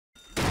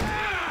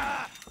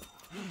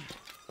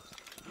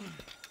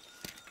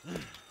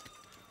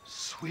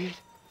sweet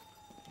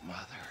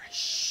mother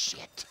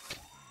shit.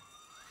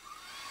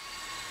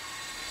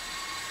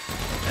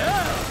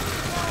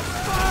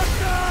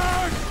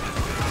 Fuckers!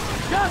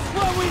 Just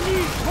what we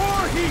need,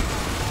 more heat!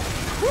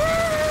 Woo!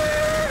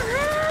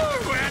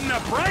 And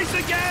the price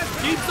of gas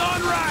keeps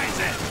on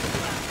rising!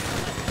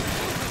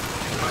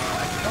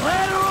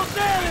 Collateral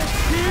damage,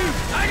 Steve!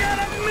 I got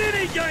a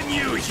minigun,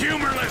 you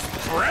humorless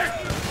prick!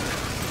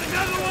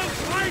 Another one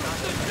flanks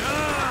the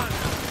gun!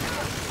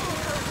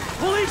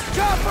 Police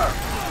chopper!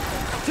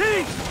 T!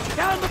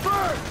 Down the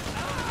bird!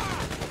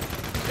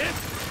 It's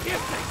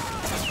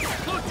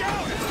Look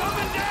out! It's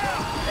coming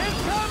down!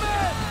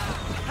 Incoming!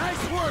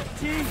 Nice work,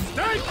 T!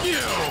 Thank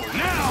you!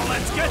 Now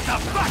let's get the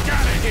fuck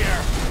out of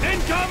here!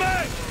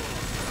 Incoming!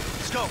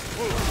 Let's go.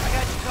 Move. I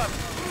got you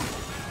covered.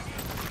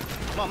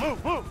 Come on, move,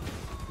 move.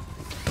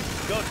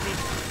 Go, T.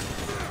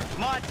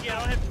 Come on, T. I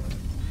don't have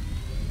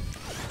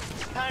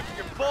time for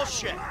your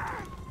bullshit.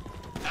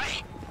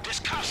 Hey,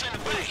 there's cops in the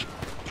bay.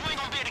 You ain't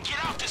gonna be able to get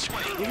out this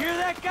way. You hear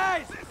that,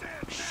 guys?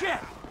 Shit!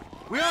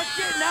 We aren't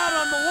getting out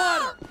on the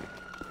water!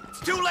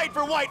 Too late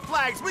for white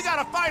flags. We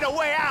gotta find a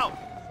way out.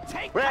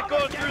 We're not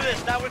going through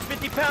this. Not with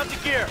 50 pounds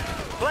of gear.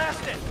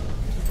 Blast it.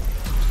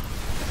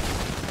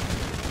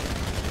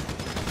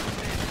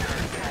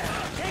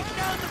 Take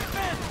down the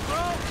fence,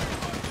 bro.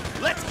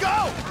 Let's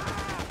go.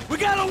 We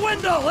got a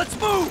window. Let's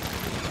move.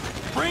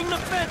 Bring the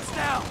fence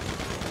down.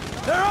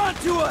 They're on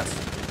to us.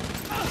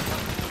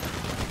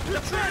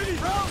 The fence,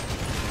 bro.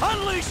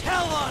 Unleash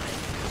hell on it.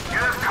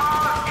 You've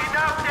caused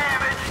enough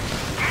damage.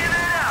 Give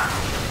it up.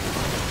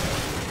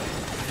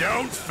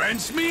 Don't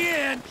fence me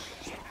in!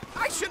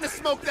 I shouldn't have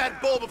smoked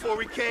that bowl before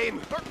we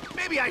came. Or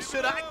maybe I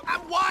should.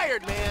 I'm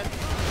wired, man.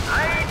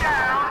 Lay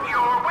down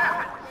your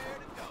weapon.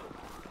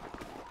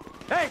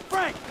 Hey,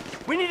 Frank!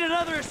 We need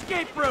another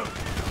escape route.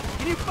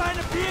 Can you find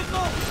a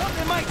vehicle?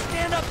 Something might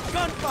stand up to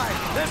gunfire.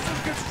 There's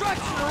some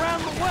construction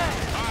around the way.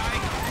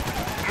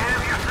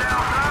 Give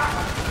yourself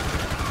up.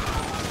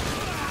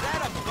 Is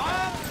that a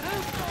bomb?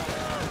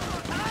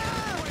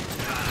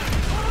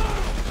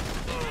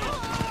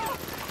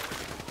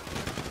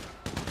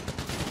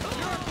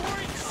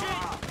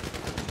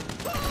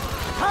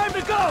 Time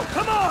to go!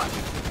 Come on!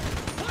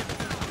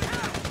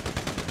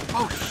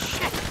 Oh,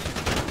 shit.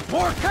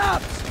 More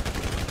cops!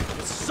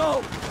 It's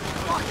so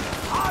fucking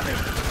hot in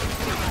here.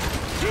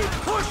 Keep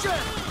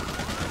pushing!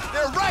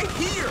 They're right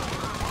here.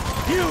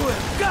 You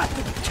have got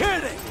to be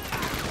kidding!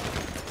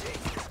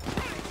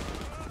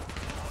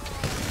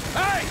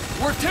 Hey!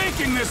 We're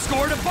taking this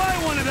score to buy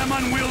one of them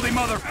unwieldy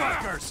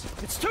motherfuckers!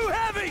 It's too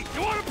heavy!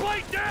 You wanna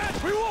play dead?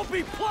 We won't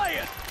be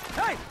playing!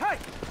 Hey! Hey!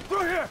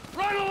 Through here!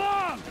 Right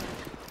along!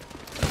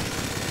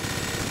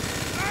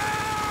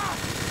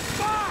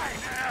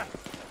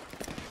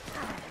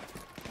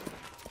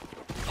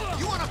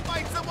 You want to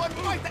fight someone?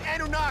 Fight the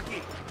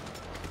Anunnaki.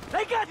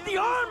 They got the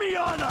army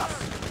on us!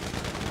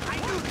 I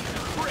knew these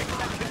pricks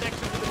had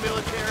connections with the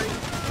military.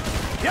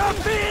 You're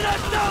being a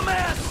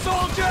dumbass,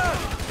 soldier!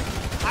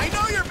 I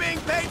know you're being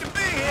paid to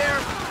be here.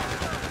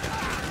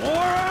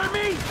 More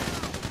army?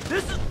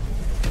 This is...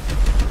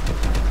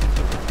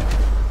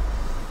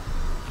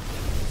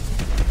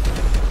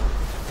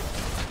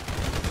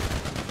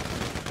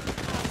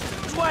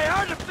 That's why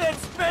our defense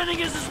spending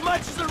is as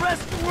much as the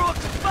rest of the world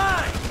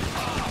combined!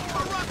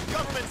 Corrupt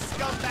government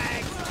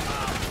scumbags.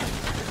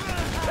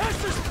 This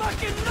is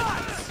fucking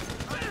nuts!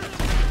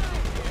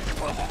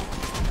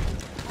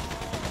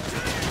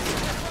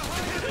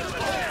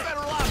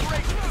 Federal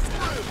operation is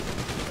screwed.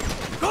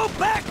 Go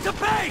back to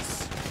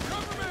base!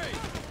 Cover me.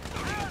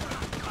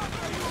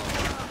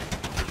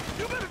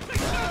 You better fix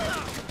that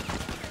up!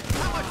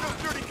 How much those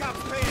dirty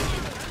cops paying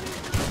you?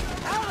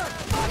 How the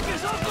fuck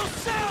is Uncle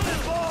Sam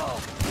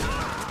involved?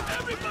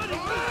 Everybody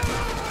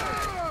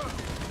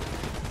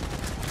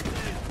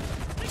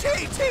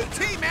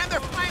T, man, they're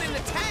flying the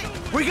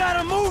tank. We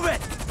gotta move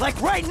it! Like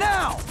right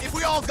now! If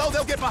we all go,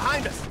 they'll get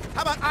behind us.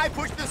 How about I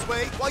push this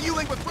way while you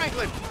link with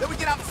Franklin? Then we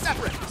get out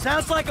separate.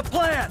 Sounds like a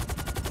plan.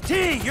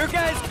 T, your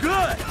guy's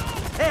good.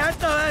 Hey, I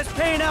thought I was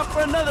paying out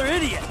for another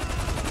idiot.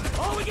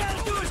 All we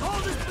gotta do is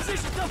hold this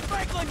position till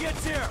Franklin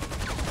gets here.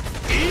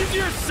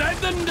 Easier said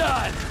than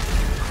done.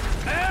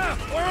 F,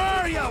 where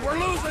are you? We're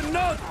losing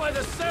notes by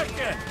the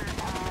second.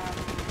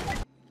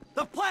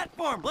 The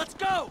platform, let's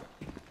go.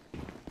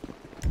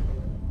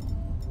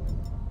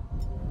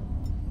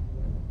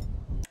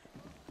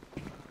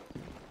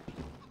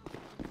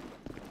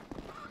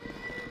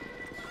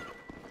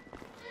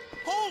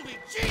 Holy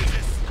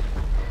Jesus!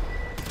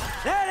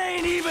 That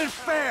ain't even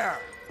fair.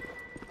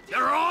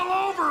 They're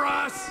all over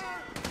us.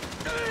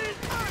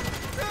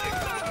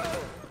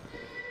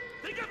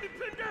 They got me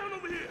pinned down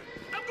over here.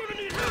 I'm gonna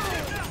need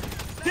help now.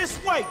 This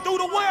way, through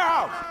the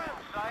warehouse!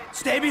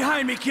 Stay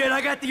behind me, kid.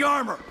 I got the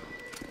armor.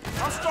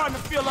 I'm starting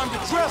to feel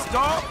underdressed,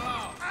 dog.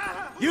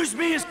 Use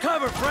me as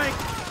cover, Frank.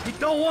 You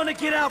don't want to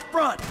get out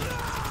front.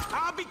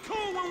 I'll be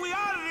cool when we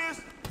out of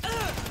this.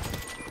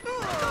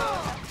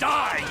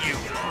 Die, you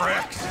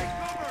pricks!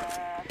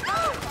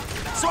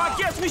 So I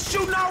guess we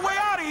shooting our way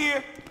out of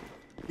here.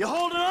 You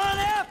holding on,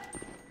 F?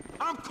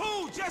 I'm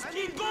cool, just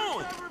keep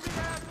going.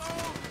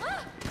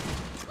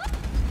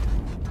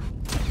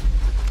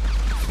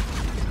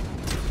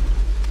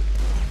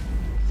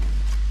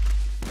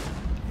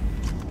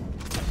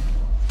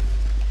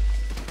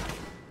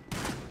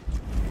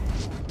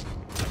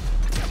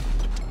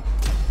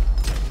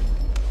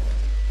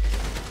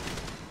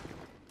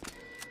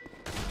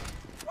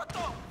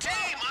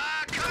 Team,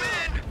 come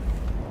in!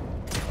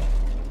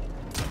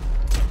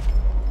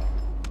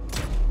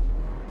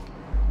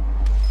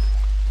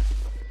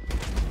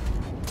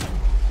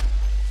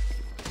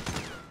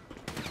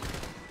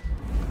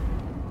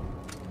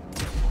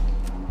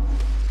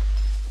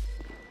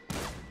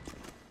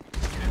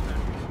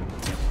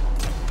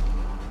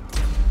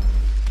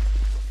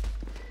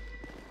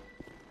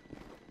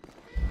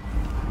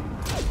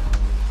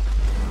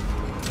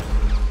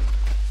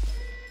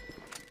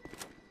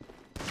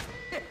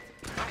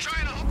 I'm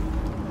trying to...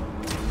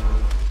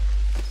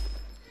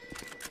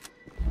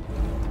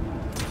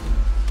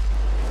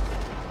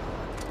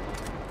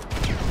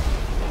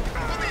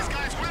 All these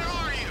guys, where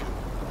are you?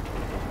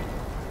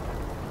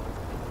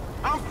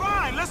 I'm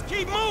fine, let's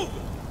keep moving.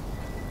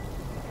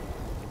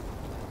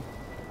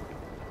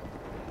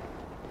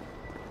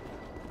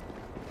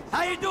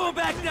 How you doing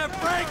back there,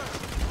 Frank?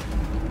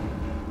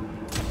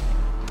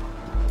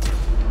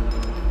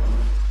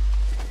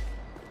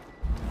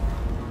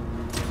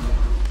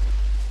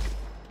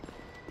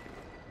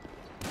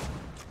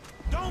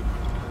 Don't...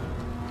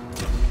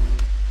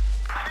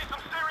 I need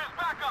some serious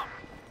backup.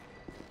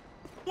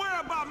 Worry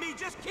about me,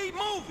 just keep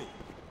moving.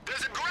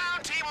 There's a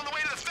ground team on the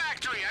way to the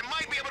factory. I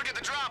might be able to get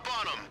the drop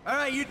on them. All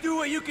right, you do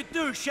what you can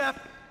do, Chef.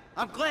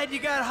 I'm glad you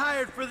got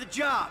hired for the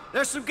job.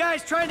 There's some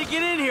guys trying to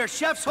get in here.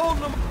 Chef's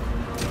holding them.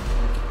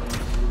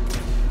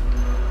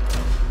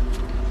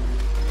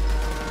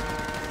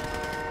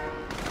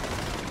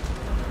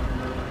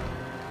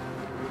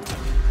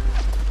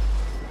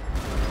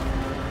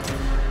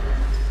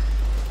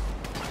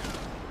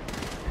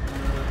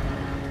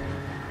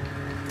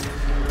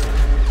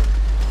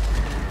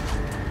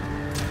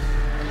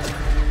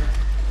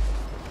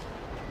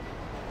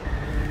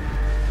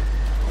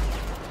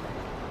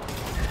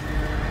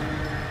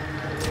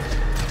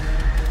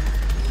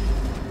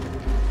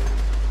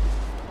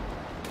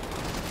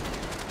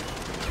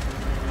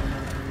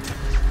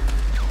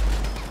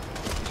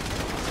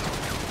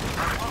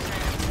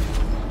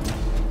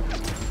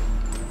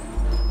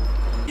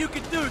 You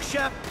can do,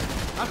 Chef.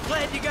 I'm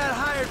glad you got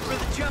hired for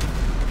the job.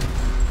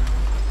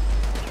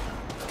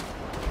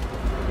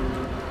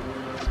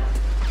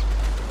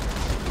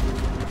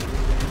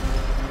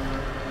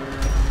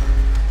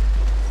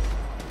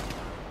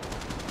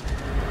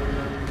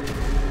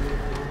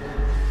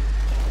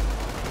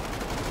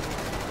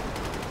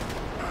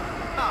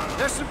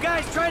 There's some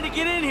guys trying to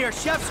get in here.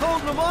 Chef's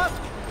holding them off.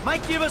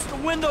 Might give us the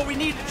window we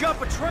need to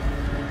jump a trip.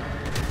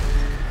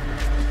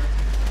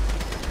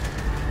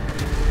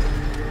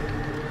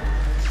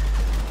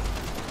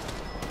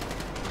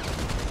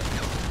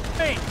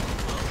 Hey,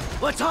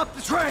 let's hop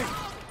the train.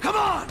 Come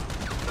on.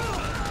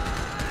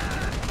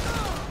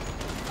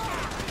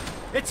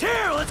 It's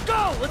here. Let's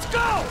go. Let's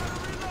go.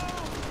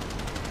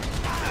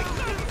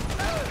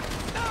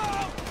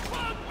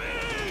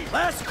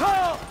 Last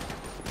call.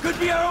 Could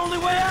be our only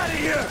way out of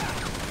here.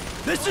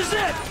 This is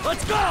it.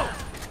 Let's go.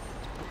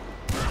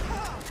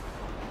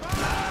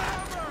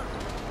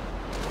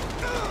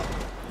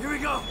 Here we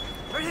go.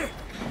 Right here.